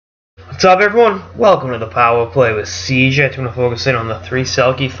What's up, everyone? Welcome to the Power Play with CJ. I'm going to focus in on the three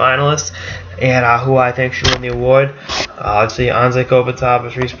Selke finalists and who I think should win the award. Obviously, Anze Kopitar,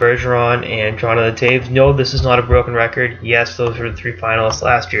 Patrice Bergeron, and Jonathan Toews. No, this is not a broken record. Yes, those were the three finalists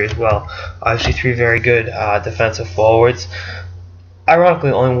last year as well. Obviously, three very good defensive forwards.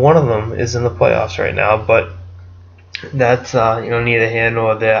 Ironically, only one of them is in the playoffs right now, but that's neither here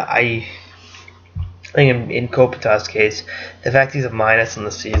nor there. I think in Kopitar's case, the fact he's a minus in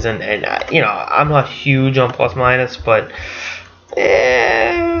the season, and I'm not huge on plus minus, but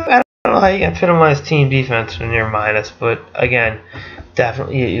I don't know how you can fit him on his team defense when you're minus. But again,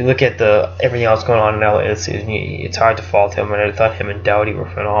 definitely you look at everything else going on in LA this season, it's hard to fault him. And I thought him and Doughty were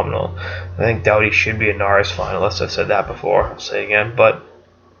phenomenal. I think Doughty should be a Norris finalist. I've said that before. I'll say it again, but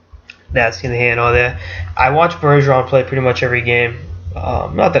that's neither here nor there. I watch Bergeron play pretty much every game.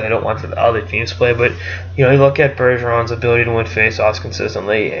 Not that I don't want the other teams to play, but you look at Bergeron's ability to win faceoffs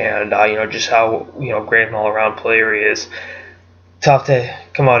consistently, and just how great an all-around player he is. Tough to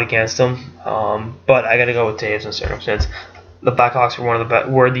come out against him, but I got to go with Toews in circumstance. The Blackhawks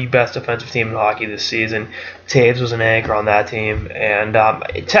were the best defensive team in hockey this season. Toews was an anchor on that team, and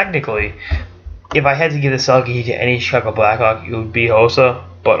technically, if I had to give the Selke to any Chicago Blackhawk, it would be Hossa,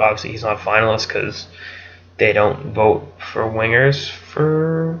 but obviously he's not a finalist because they don't vote for wingers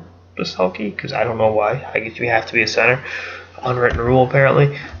for the Selke, because I don't know why. I guess you have to be a center. Unwritten rule,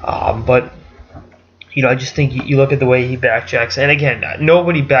 apparently. But I just think you look at the way he backchecks, and again,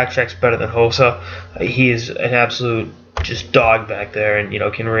 nobody backchecks better than Hossa. He is an absolute just dog back there, and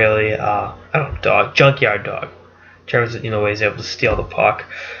can really junkyard dog in terms of ways he's able to steal the puck.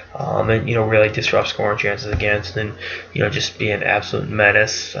 And really disrupt scoring chances against, and just be an absolute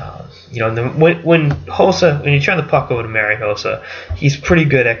menace. When you turn the puck over to Mary Hossa, he's pretty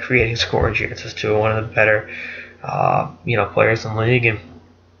good at creating scoring chances too. One of the better players in the league. And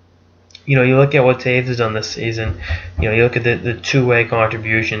you look at what Toews has done this season. You look at the two-way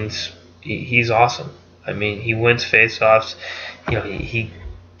contributions. He's awesome. I mean, he wins faceoffs. He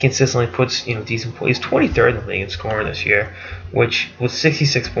consistently puts decent points. He's 23rd in the league in scoring this year, which with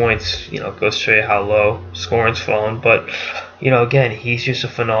 66 points goes to show you how low scoring's fallen. But again, he's just a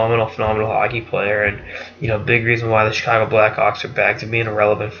phenomenal hockey player, and big reason why the Chicago Blackhawks are back to being a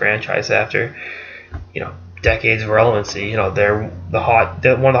relevant franchise after decades of relevancy. They're one of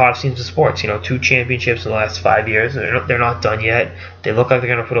the hottest teams in sports. 2 championships in the last 5 years. They're not done yet. They look like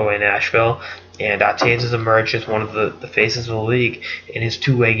they're going to put away Nashville. And Toews has emerged as one of the faces of the league, and his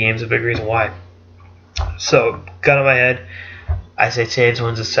two-way game is a big reason why. So, gun in my head, I say Toews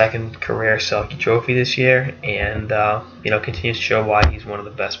wins his second career Selke trophy this year, and continues to show why he's one of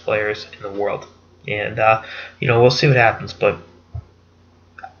the best players in the world. And we'll see what happens, but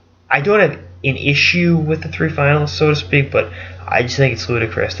I don't have an issue with the three finalists, so to speak, but I just think it's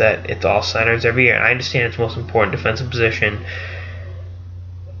ludicrous that it's all centers every year. And I understand it's the most important defensive position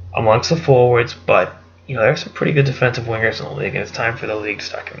amongst the forwards, but there's some pretty good defensive wingers in the league, and it's time for the league to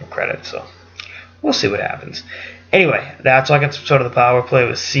start giving them credit. So we'll see what happens. Anyway, that's all I got to sort of the Power Play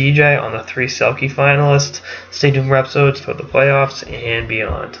with CJ on the three Selke finalists. Stay tuned for episodes for the playoffs and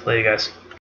beyond. Later, guys.